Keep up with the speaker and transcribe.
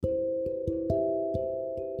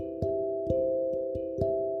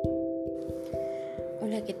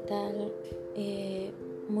Hola, ¿qué tal?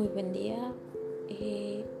 Muy buen día.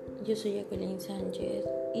 Yo soy Jacqueline Sánchez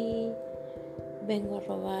y vengo a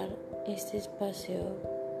robar este espacio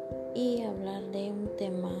y hablar de un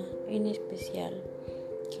tema en especial,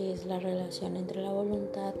 que es la relación entre la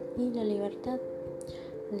voluntad y la libertad.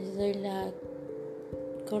 Les doy la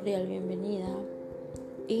cordial bienvenida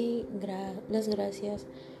y las gracias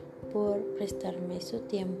por prestarme su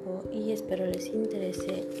tiempo y espero les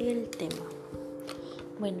interese el tema.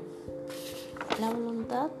 Bueno, la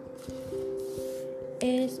voluntad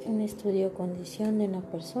es un estudio o condición de una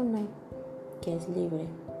persona que es libre,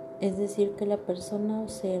 es decir, que la persona o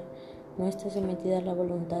ser no está sometida a la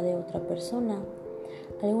voluntad de otra persona.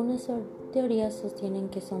 Algunas teorías sostienen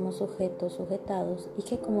que somos sujetos sujetados y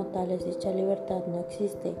que como tales dicha libertad no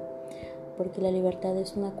existe, porque la libertad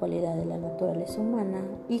es una cualidad de la naturaleza humana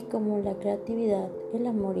y como la creatividad, el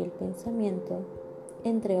amor y el pensamiento,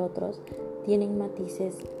 entre otros, tienen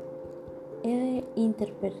matices e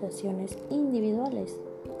interpretaciones individuales.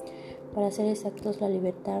 Para ser exactos, la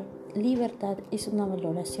libertad es una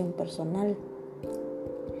valoración personal.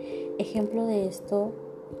 Ejemplo de esto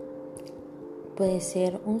puede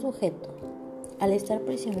ser un sujeto, al estar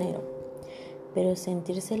prisionero, pero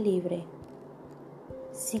sentirse libre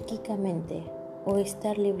psíquicamente, o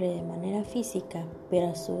estar libre de manera física, pero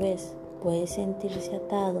a su vez puede sentirse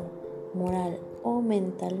atado moral o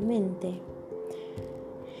mentalmente.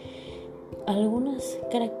 Algunas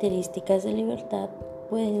características de libertad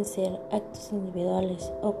pueden ser actos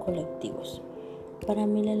individuales o colectivos. Para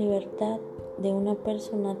mí la libertad de una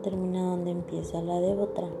persona termina donde empieza la de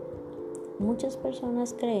otra. Muchas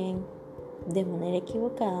personas creen, de manera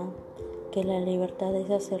equivocada, que la libertad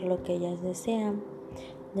es hacer lo que ellas desean,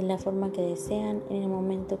 de la forma que desean, en el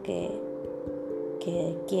momento que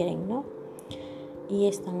quieren, ¿no? Y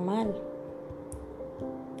están mal.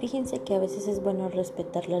 Fíjense que a veces es bueno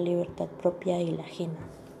respetar la libertad propia y la ajena.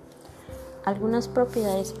 Algunas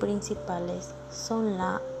propiedades principales son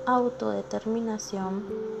la autodeterminación,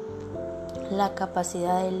 la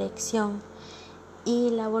capacidad de elección y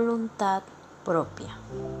la voluntad propia.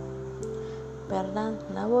 ¿Verdad?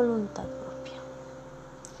 La voluntad propia.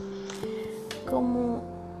 Como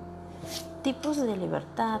tipos de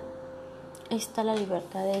libertad está la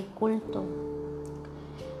libertad de culto.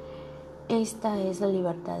 Esta es la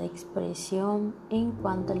libertad de expresión en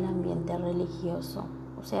cuanto al ambiente religioso.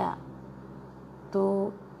 O sea,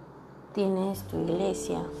 tú tienes tu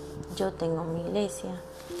iglesia, yo tengo mi iglesia,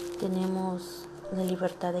 tenemos la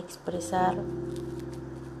libertad de expresar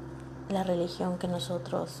la religión que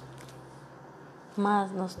nosotros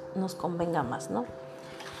más nos convenga más, ¿no?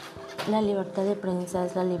 La libertad de prensa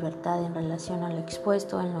es la libertad en relación a lo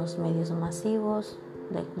expuesto en los medios masivos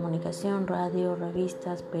de comunicación, radio,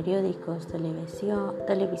 revistas, periódicos,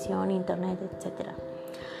 televisión, internet, etc.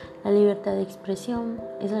 La libertad de expresión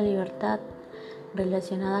es la libertad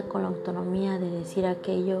relacionada con la autonomía de decir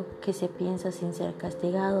aquello que se piensa sin ser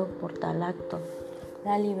castigado por tal acto.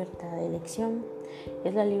 La libertad de elección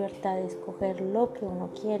es la libertad de escoger lo que uno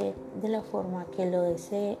quiere de la forma que lo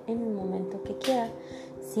desee en el momento que quiera,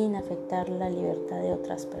 sin afectar la libertad de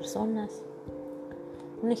otras personas.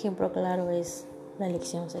 Un ejemplo claro es la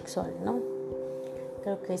elección sexual, ¿no?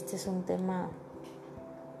 Creo que este es un tema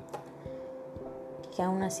que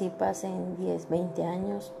aún así pasen 10, 20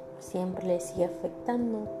 años, siempre le sigue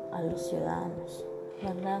afectando a los ciudadanos,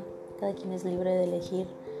 ¿verdad? Cada quien es libre de elegir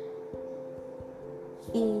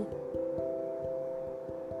y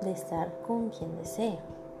de estar con quien desee.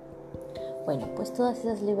 Bueno, pues todas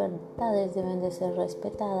esas libertades deben de ser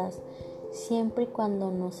respetadas siempre y cuando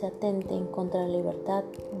no se atenten contra la libertad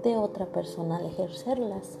de otra persona al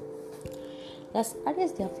ejercerlas. Las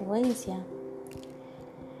áreas de afluencia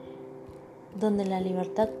donde la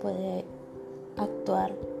libertad puede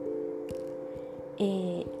actuar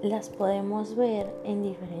las podemos ver en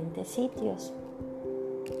diferentes sitios,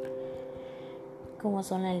 como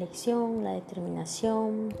son la elección, la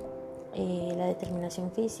determinación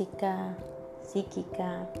física,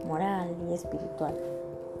 psíquica, moral y espiritual.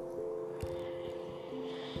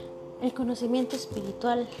 El conocimiento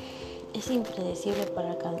espiritual es impredecible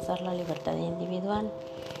para alcanzar la libertad individual.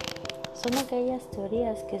 Son aquellas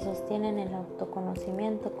teorías que sostienen el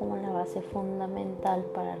autoconocimiento como la base fundamental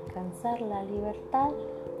para alcanzar la libertad.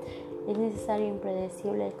 Es necesario e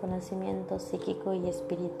impredecible el conocimiento psíquico y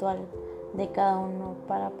espiritual de cada uno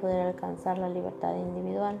para poder alcanzar la libertad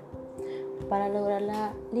individual. Para lograr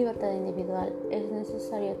la libertad individual es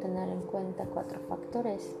necesario tener en cuenta 4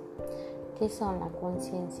 factores, que son la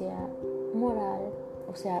conciencia moral,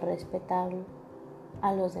 o sea, respetar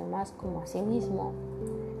a los demás como a sí mismo,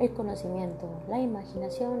 el conocimiento, la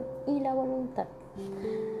imaginación y la voluntad.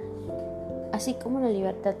 Así como la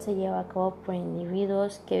libertad se lleva a cabo por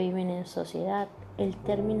individuos que viven en sociedad, el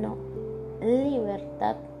término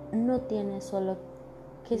libertad no tiene solo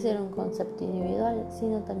que ser un concepto individual,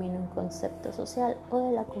 sino también un concepto social o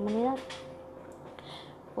de la comunidad,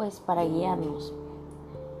 pues para guiarnos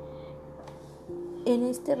en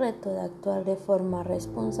este reto de actuar de forma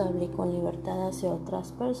responsable y con libertad hacia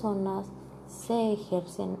otras personas. Se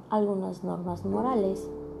ejercen algunas normas morales.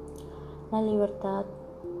 La libertad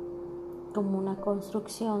como una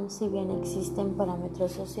construcción, si bien existen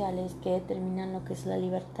parámetros sociales que determinan lo que es la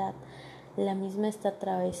libertad, la misma está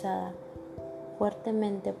atravesada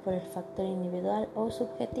fuertemente por el factor individual o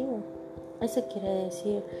subjetivo. Eso quiere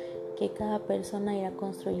decir que cada persona irá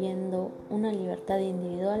construyendo una libertad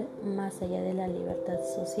individual más allá de la libertad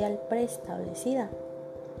social preestablecida.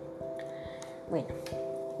 Bueno,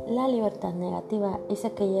 la libertad negativa es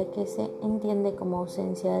aquella que se entiende como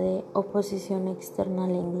ausencia de oposición externa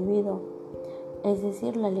al individuo. Es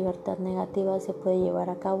decir, la libertad negativa se puede llevar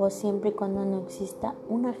a cabo siempre y cuando no exista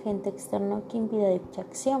un agente externo que impida dicha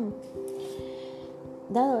acción.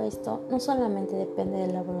 Dado esto, no solamente depende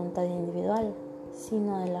de la voluntad individual,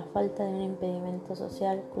 sino de la falta de un impedimento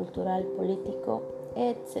social, cultural, político,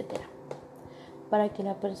 etc. Para que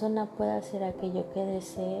la persona pueda hacer aquello que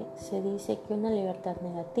desee, se dice que una libertad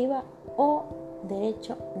negativa o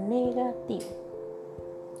derecho negativo.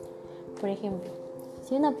 Por ejemplo,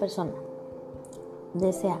 si una persona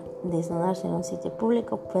desea desnudarse en un sitio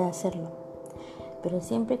público, puede hacerlo, pero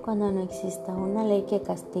siempre y cuando no exista una ley que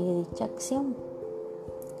castigue dicha acción.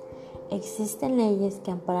 Existen leyes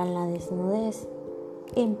que amparan la desnudez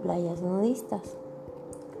en playas nudistas,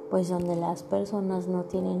 pues donde las personas no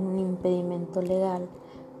tienen un impedimento legal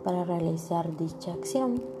para realizar dicha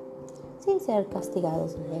acción sin ser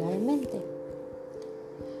castigados legalmente.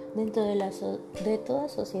 Dentro de toda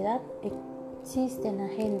sociedad existen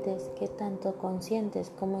agentes que tanto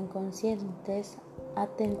conscientes como inconscientes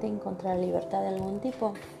atenten contra la libertad de algún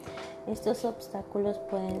tipo. Estos obstáculos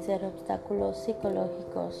pueden ser obstáculos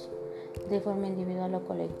psicológicos de forma individual o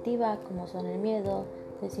colectiva, como son el miedo,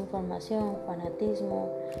 desinformación, fanatismo,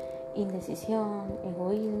 indecisión,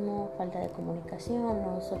 egoísmo, falta de comunicación,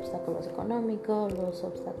 los obstáculos económicos, los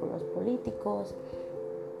obstáculos políticos,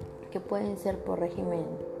 que pueden ser por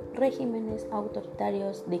regímenes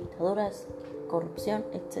autoritarios, dictaduras, corrupción,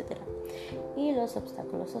 etc. Y los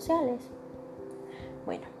obstáculos sociales.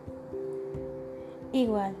 Bueno,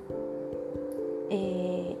 igual,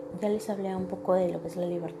 ya les hablé un poco de lo que es la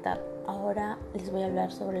libertad. Ahora les voy a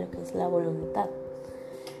hablar sobre lo que es la voluntad.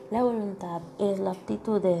 La voluntad es la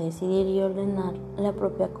aptitud de decidir y ordenar la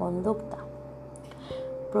propia conducta,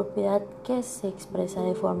 propiedad que se expresa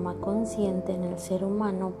de forma consciente en el ser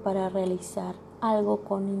humano para realizar algo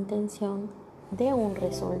con intención de un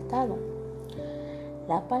resultado.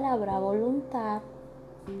 La palabra voluntad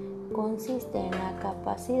consiste en la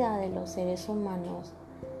capacidad de los seres humanos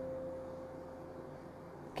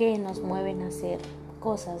que nos mueven a hacer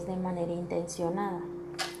cosas de manera intencionada.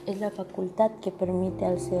 Es la facultad que permite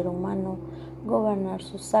al ser humano gobernar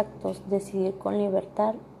sus actos, decidir con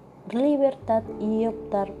libertad y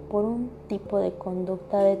optar por un tipo de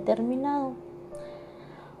conducta determinado.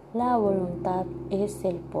 La voluntad es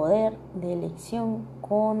el poder de elección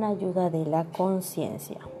con ayuda de la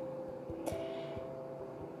conciencia.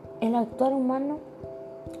 El actuar humano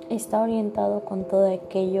está orientado con todo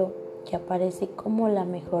aquello que aparece como la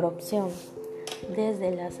mejor opción,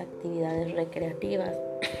 desde las actividades recreativas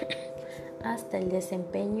hasta el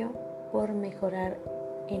desempeño por mejorar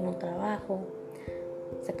en un trabajo,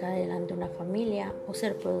 sacar adelante una familia o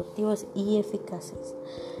ser productivos y eficaces.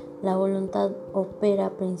 La voluntad opera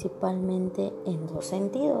principalmente en dos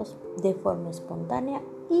sentidos, de forma espontánea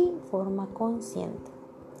y forma consciente.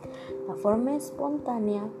 La forma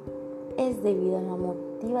espontánea es debido a la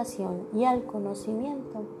motivación y al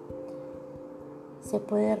conocimiento. Se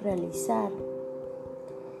puede realizar.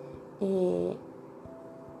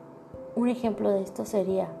 Un ejemplo de esto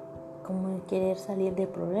sería como el querer salir de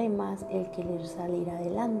problemas, el querer salir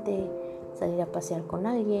adelante, salir a pasear con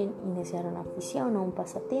alguien, iniciar una afición o un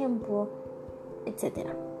pasatiempo, etc.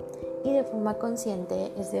 Y de forma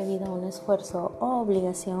consciente es debido a un esfuerzo o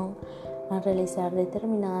obligación a realizar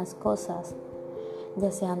determinadas cosas,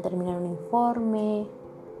 ya sean terminar un informe,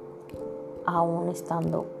 aún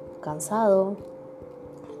estando cansado,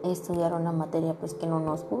 estudiar una materia pues que no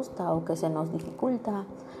nos gusta o que se nos dificulta,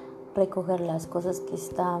 recoger las cosas que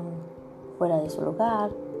están fuera de su lugar,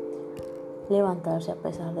 levantarse a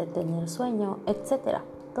pesar de tener sueño, etc.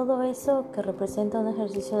 Todo eso que representa un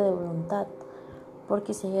ejercicio de voluntad,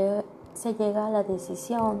 porque se llega a la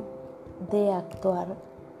decisión de actuar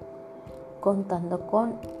contando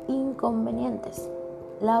con inconvenientes.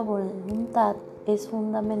 La voluntad es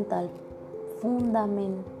fundamental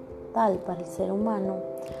para el ser humano,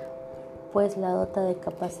 pues la dota de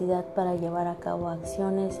capacidad para llevar a cabo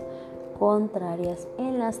acciones contrarias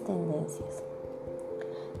en las tendencias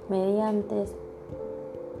mediante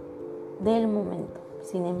del momento.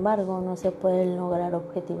 Sin embargo, no se pueden lograr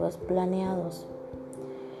objetivos planeados.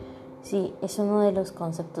 Sí, es uno de los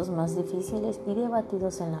conceptos más difíciles y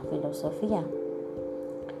debatidos en la filosofía,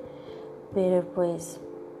 pero pues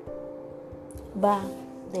va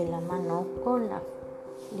de la mano con la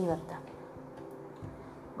libertad.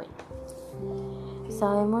 Bueno,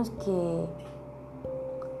 sabemos que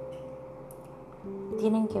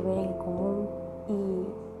tienen que ver en común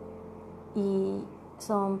y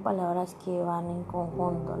son palabras que van en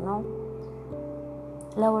conjunto, ¿no?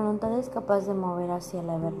 La voluntad es capaz de mover hacia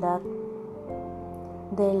la verdad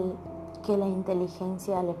del que la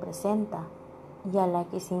inteligencia le presenta y a la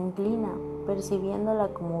que se inclina, percibiéndola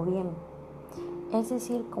como bien, es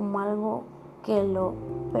decir, como algo que lo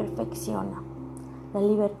perfecciona. La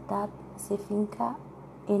libertad se finca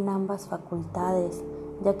en ambas facultades,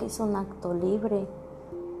 ya que es un acto libre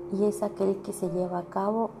y es aquel que se lleva a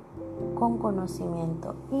cabo con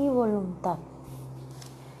conocimiento y voluntad.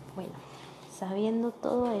 Bueno, sabiendo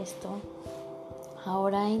todo esto,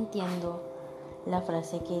 ahora entiendo la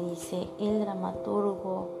frase que dice el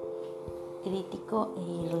dramaturgo, crítico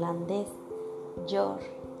e irlandés George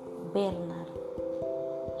Bernard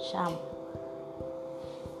Shaw.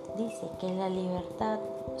 Dice que la libertad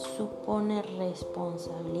supone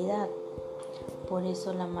responsabilidad. Por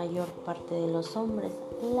eso la mayor parte de los hombres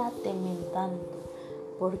la temen tanto,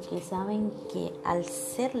 porque saben que al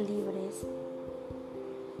ser libres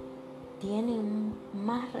tienen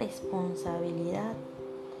más responsabilidad,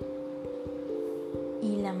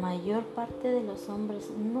 y la mayor parte de los hombres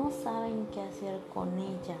no saben qué hacer con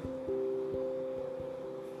ella.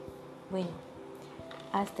 Bueno,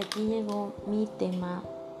 hasta aquí llegó mi tema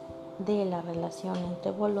de la relación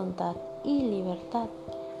entre voluntad y libertad.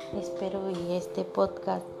 Espero y este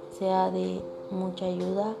podcast sea de mucha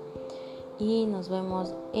ayuda y nos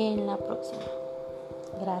vemos en la próxima.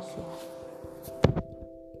 Gracias.